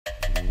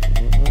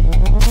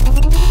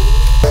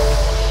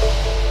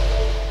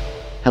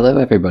Hello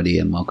everybody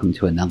and welcome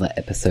to another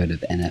episode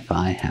of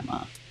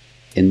NFIHammer.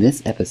 In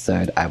this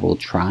episode I will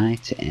try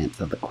to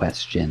answer the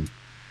question,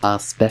 are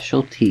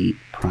specialty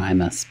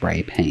primer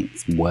spray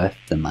paints worth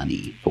the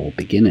money for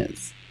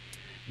beginners?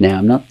 Now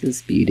I'm not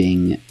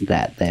disputing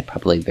that they're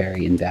probably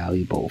very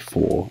invaluable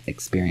for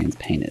experienced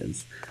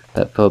painters,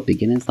 but for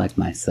beginners like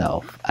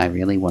myself I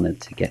really wanted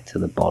to get to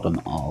the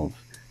bottom of,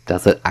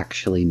 does it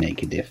actually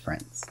make a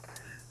difference?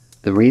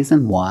 The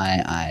reason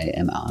why I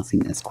am asking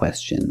this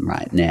question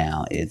right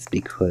now is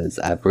because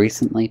I've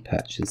recently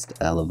purchased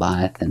a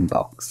Leviathan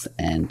box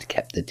and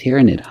kept the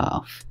Tyranid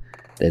half.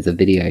 There's a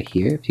video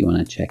here if you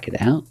want to check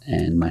it out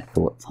and my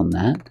thoughts on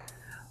that.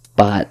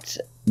 But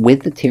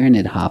with the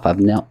Tyranid half, I've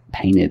not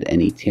painted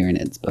any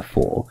Tyranids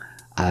before.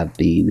 I've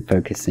been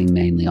focusing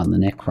mainly on the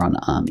Necron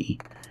army.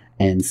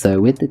 And so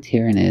with the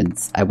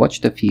Tyranids, I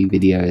watched a few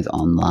videos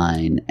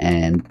online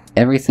and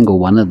every single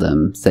one of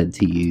them said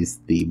to use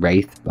the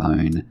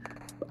Wraithbone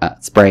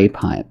spray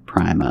pipe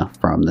primer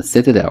from the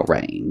Citadel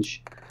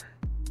range.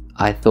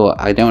 I thought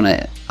I don't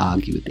want to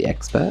argue with the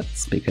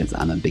experts because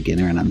I'm a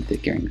beginner and I'm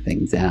figuring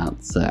things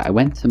out. So I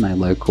went to my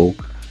local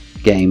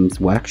Games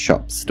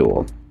Workshop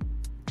store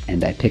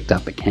and I picked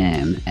up a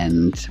can,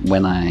 and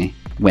when I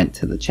went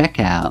to the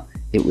checkout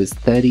it was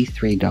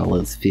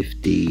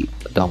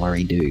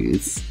 $33.50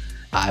 dues.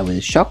 I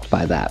was shocked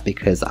by that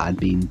because I'd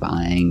been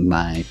buying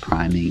my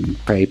priming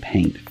spray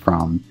paint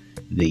from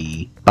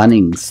the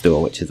Bunnings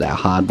store, which is our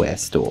hardware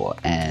store,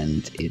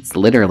 and it's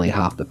literally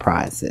half the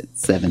price.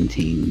 It's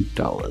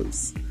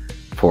 $17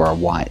 for a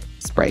white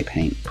spray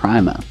paint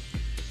primer.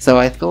 So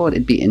I thought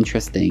it'd be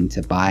interesting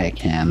to buy a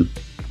can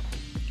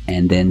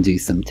and then do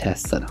some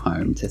tests at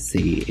home to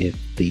see if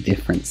the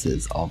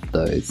differences of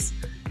those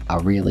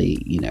are really,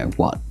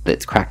 what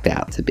it's cracked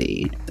out to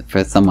be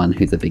for someone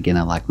who's a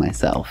beginner like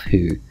myself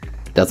who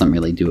doesn't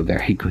really do a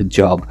very good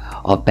job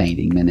of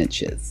painting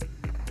miniatures.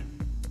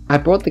 I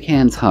brought the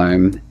cans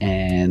home,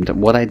 and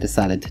what I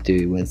decided to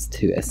do was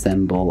to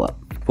assemble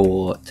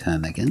 4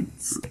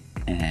 termagants,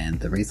 and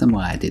the reason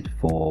why I did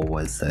 4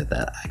 was so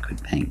that I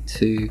could paint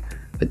 2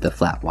 with the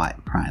flat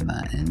white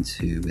primer and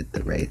 2 with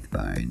the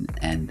Wraithbone,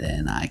 and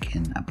then I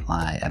can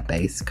apply a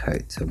base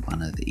coat to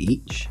one of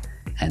each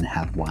and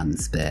have 1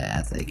 spare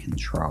as a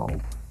control.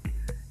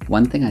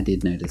 One thing I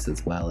did notice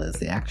as well is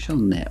the actual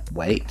net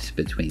weight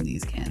between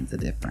these cans are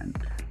different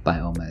by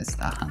almost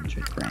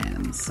 100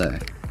 grams. So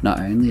not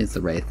only is the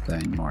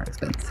Wraithbone more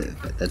expensive,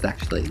 but there's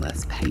actually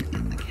less paint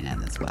in the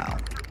can as well.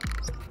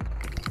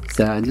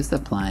 So I'm just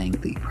applying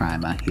the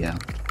primer here.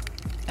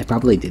 I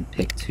probably did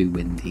pick too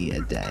windy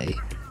a day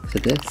for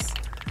this,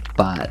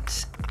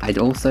 but I'd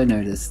also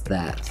noticed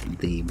that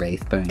the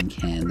Wraithbone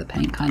can, the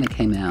paint kind of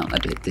came out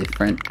a bit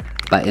different,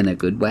 but in a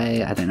good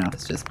way. I don't know if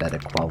it's just better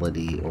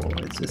quality or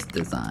it's just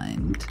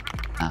designed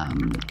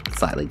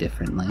slightly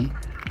differently,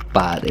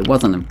 but it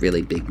wasn't a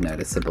really big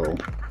noticeable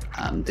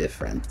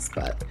difference,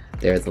 but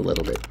there is a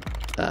little bit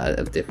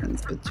of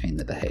difference between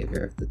the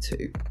behavior of the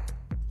two.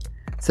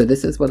 So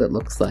this is what it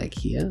looks like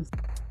here.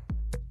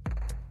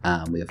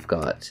 We've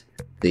got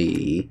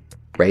the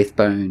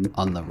Wraithbone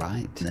on the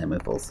right, and then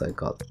we've also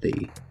got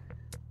the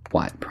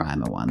white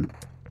primer one.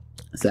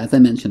 So as I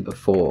mentioned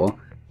before,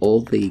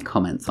 all the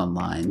comments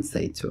online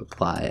say to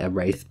apply a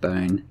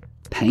Wraithbone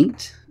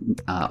paint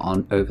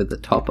on over the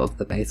top of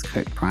the base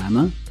coat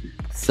primer.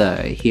 So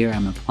here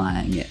I'm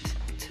applying it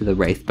to the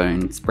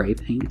Wraithbone spray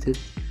painted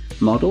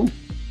model,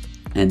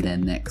 and then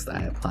next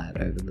I apply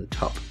it over the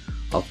top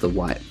of the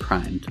white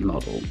primed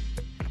model.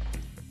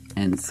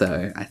 And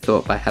so I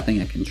thought by having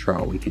a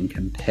control we can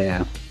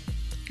compare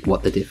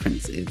what the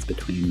difference is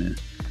between the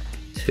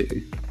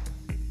two.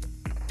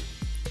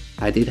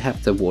 I did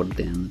have to water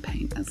down the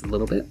paint as a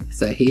little bit.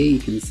 So here you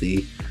can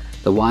see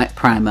the white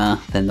primer,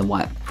 then the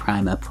white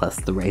primer plus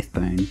the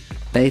Wraithbone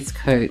base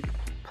coat,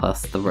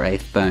 plus the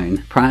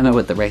Wraithbone primer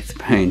with the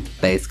Wraithbone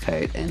base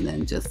coat, and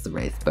then just the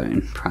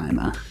Wraithbone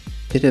primer.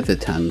 Bit of a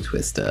tongue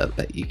twister,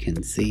 but you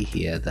can see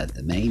here that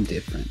the main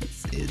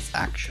difference is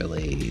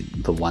actually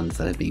the ones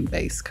that have been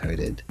base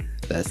coated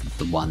versus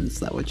the ones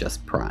that were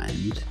just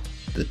primed.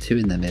 The two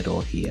in the middle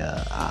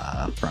here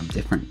are from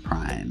different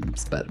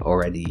primes, but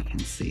already you can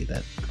see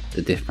that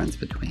the difference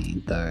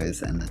between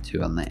those and the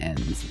two on the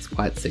ends is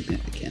quite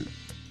significant.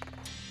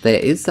 There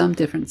is some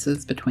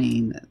differences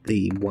between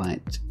the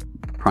white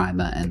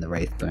primer and the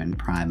Wraithbone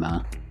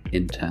primer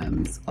in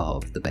terms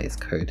of the base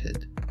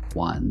coated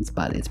ones,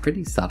 but it's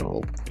pretty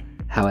subtle.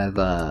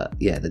 However,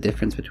 yeah, the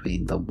difference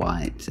between the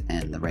white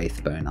and the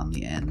Wraithbone on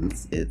the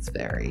ends is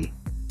very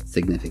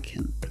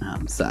significant.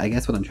 So I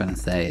guess what I'm trying to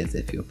say is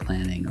if you're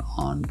planning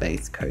on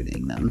base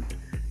coating them,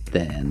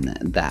 then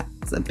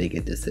that's a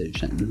bigger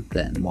decision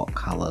than what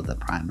color the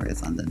primer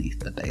is underneath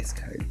the base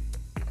coat.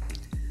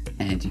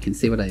 And you can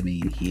see what I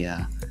mean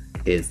here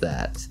is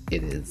that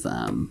it is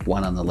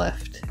one on the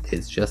left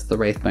is just the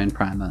Wraithbone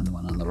primer and the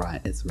one on the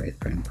right is the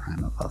Wraithbone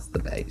primer plus the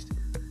base.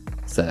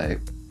 So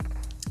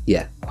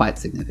yeah, quite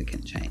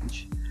significant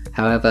change.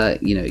 However,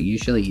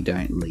 usually you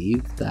don't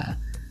leave the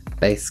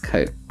base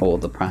coat or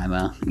the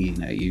primer,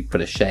 you put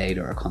a shade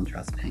or a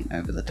contrast paint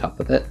over the top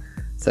of it.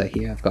 So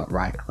here I've got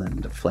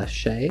Reikland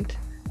Fleshshade,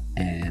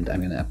 and I'm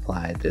going to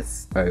apply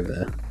this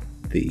over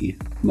the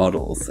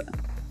models,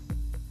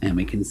 and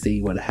we can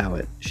see how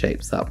it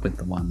shapes up with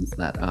the ones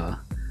that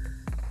are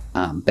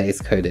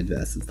base coated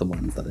versus the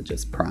ones that are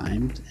just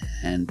primed,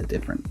 and the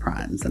different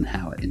primes and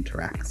how it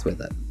interacts with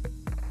it.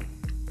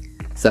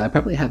 So I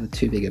probably have a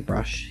too big a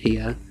brush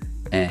here,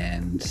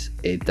 and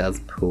it does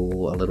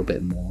pull a little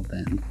bit more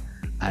than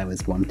I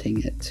was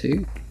wanting it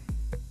to,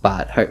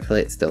 but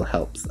hopefully it still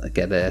helps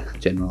get a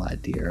general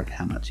idea of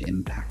how much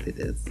impact it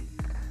is.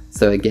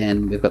 So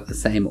again, we've got the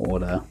same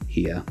order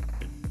here,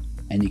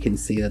 and you can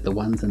see that the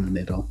ones in the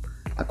middle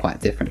are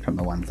quite different from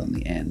the ones on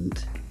the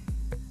end.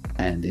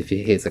 And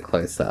here's a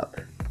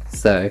close-up.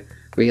 So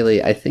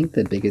really, I think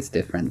the biggest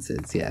difference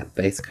is, yeah,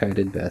 base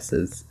coated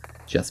versus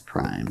just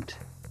primed.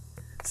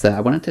 So I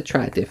wanted to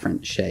try a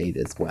different shade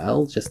as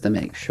well, just to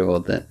make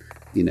sure that,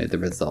 you know, the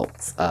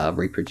results are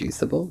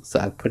reproducible. So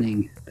I'm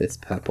putting this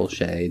purple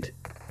shade,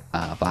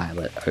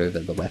 violet, over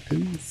the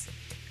weapons,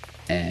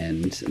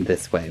 and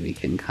this way we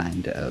can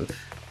kind of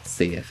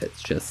see if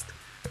it's just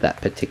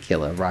that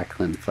particular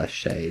Reikland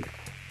Fleshshade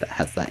that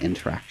has that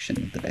interaction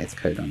with the base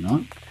coat or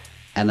not.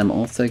 And I'm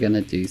also going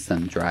to do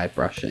some dry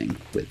brushing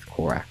with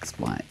Corax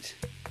white.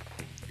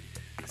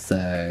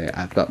 So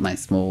I've got my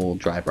small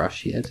dry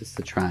brush here just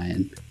to try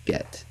and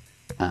get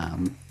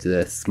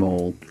the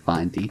small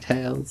fine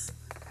details.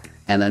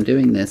 And I'm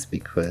doing this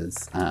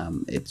because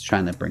it's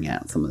trying to bring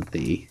out some of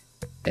the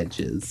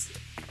edges.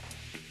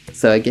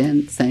 So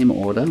again, same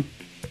order,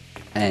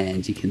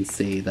 and you can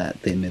see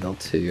that the middle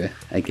two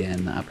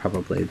again are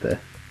probably the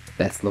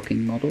best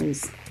looking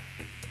models,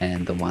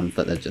 and the ones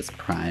that are just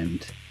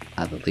primed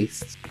are the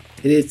least.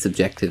 It is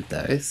subjective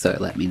though, so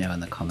let me know in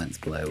the comments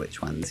below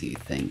which ones you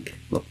think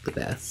look the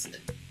best.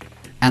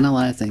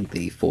 Analysing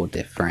the 4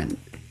 different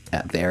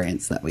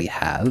variants that we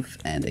have,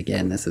 and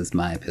again this is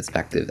my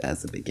perspective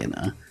as a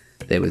beginner,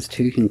 there was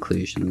 2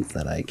 conclusions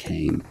that I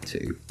came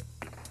to.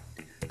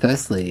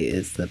 Firstly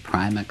is the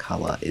primer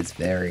colour is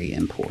very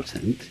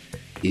important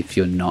if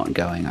you're not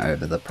going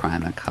over the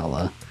primer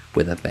colour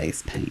with a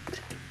base paint.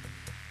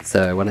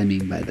 So what I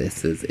mean by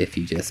this is if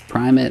you just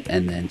prime it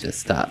and then just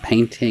start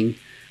painting,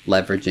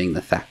 leveraging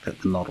the fact that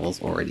the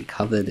model's already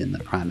covered in the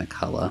primer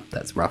colour,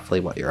 that's roughly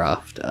what you're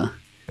after,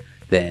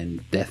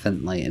 then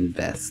definitely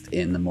invest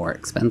in the more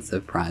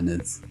expensive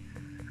primers.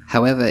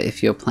 However,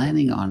 if you're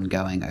planning on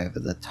going over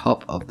the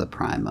top of the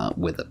primer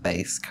with a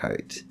base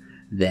coat,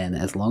 then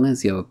as long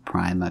as your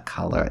primer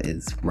colour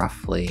is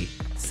roughly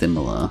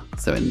similar,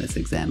 so in this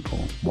example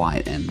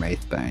white and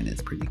Wraithbone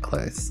is pretty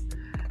close,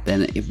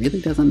 then it really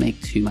doesn't make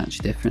too much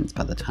difference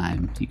by the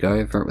time you go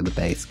over it with a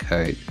base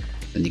coat,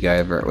 then you go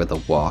over it with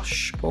a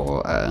wash or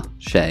a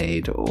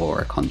shade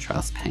or a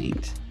contrast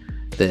paint.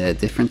 The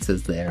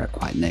differences there are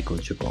quite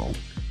negligible,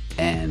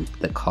 and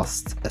the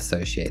cost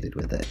associated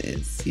with it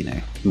is, you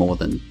know, more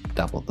than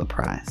double the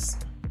price.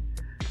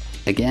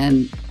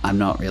 Again, I'm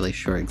not really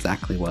sure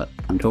exactly what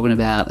I'm talking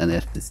about and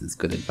if this is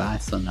good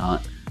advice or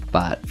not,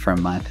 but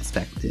from my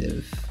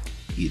perspective,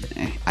 you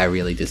know, I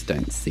really just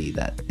don't see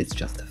that it's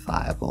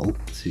justifiable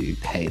to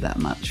pay that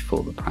much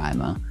for the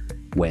primer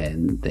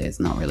when there's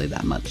not really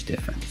that much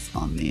difference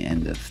on the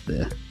end of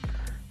the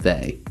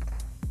day.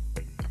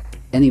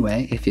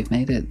 Anyway, if you've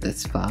made it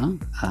this far,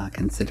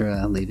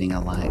 consider leaving a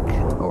like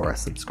or a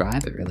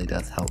subscribe. It really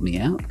does help me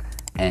out.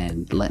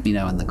 And let me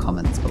know in the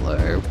comments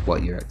below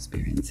what your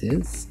experience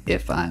is,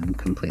 if I'm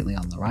completely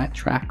on the right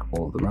track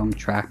or the wrong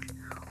track,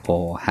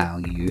 or how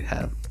you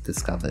have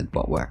discovered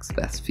what works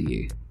best for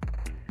you.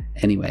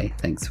 Anyway,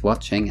 thanks for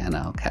watching, and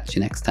I'll catch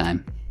you next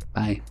time.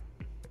 Bye.